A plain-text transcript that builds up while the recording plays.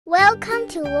Welcome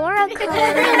to Laura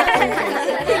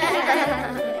Coloring.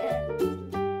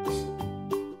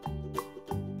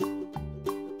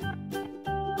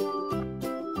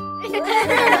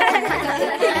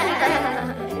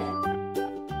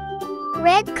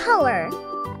 Red color.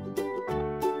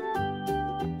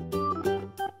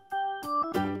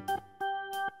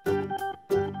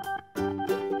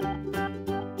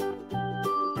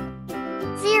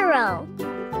 Zero.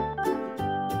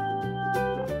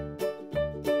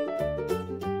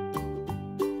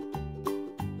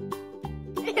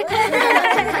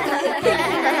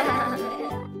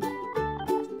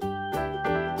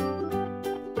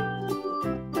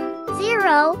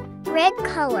 Zero, red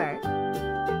color.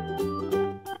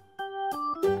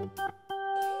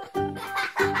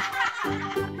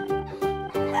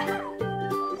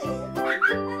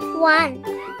 One.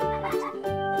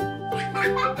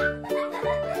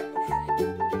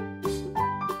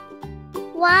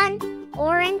 One,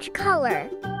 orange color.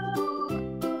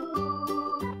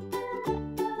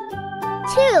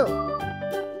 Two.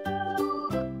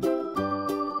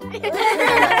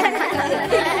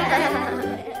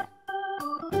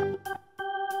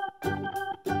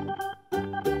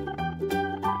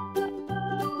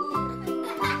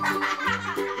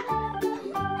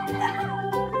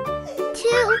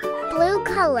 Two, blue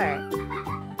color.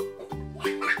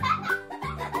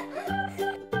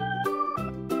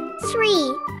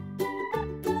 Three.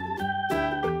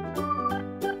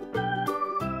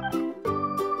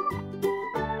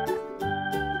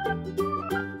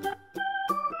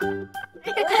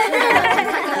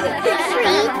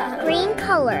 Three, green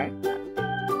color.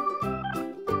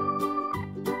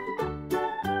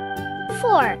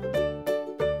 Four.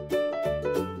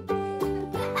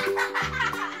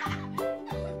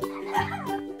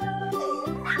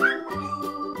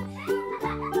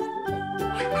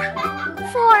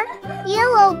 Four,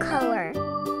 yellow color.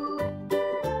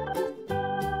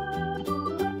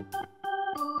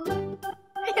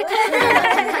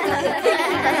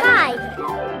 Five.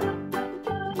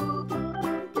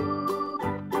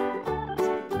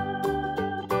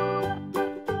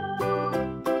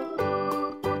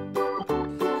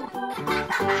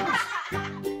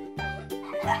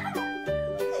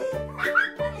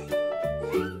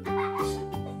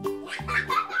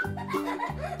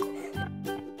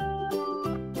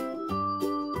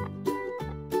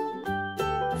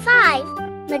 Five,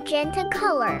 magenta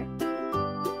color.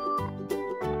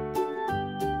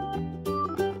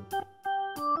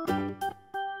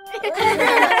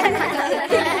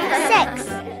 Six.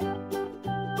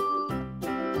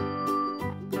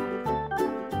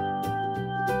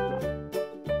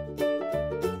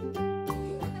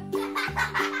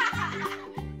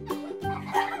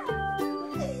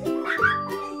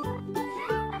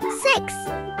 Six,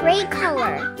 gray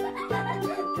color.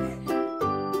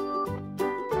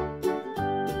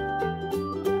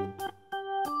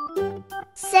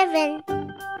 Seven.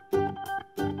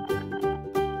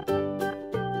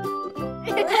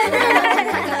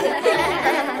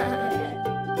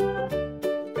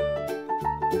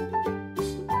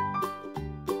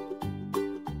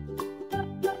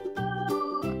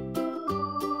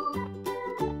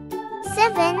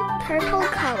 Seven, purple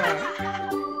color.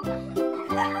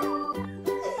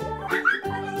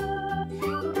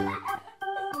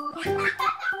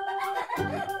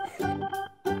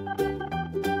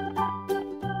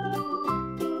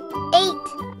 Eight.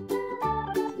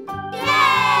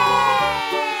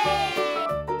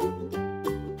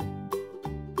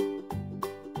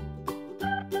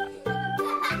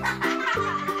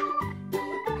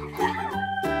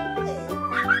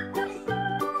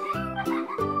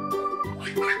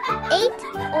 Eight,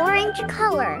 orange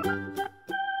color.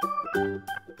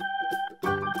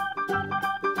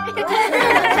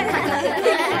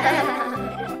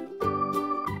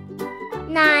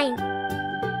 Nine.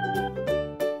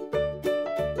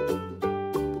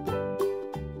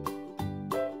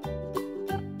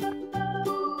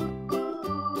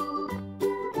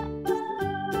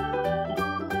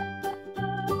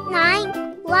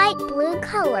 Nine, light blue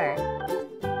color.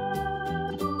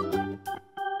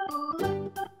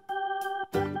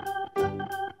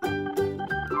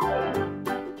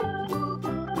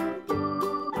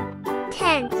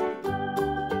 Ten.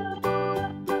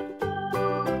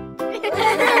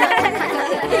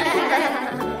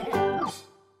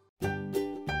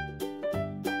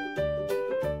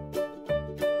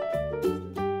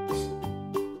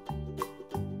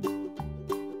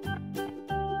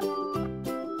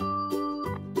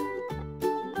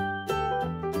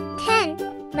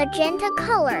 Magenta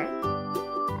color.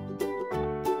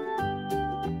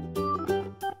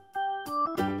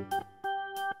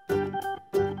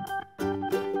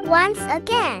 1. Once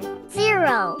again.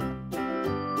 0.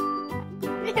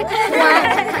 1.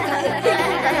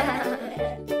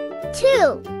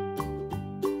 2.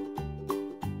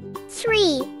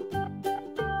 3.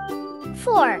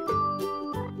 4.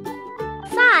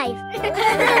 5.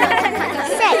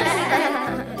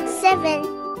 6. 7.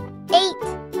 8.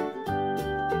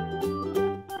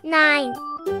 9.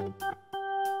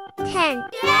 10.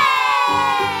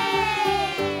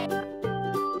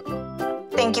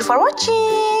 Thank you for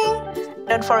watching.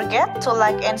 Don't forget to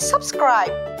like and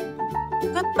subscribe.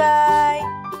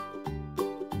 Goodbye.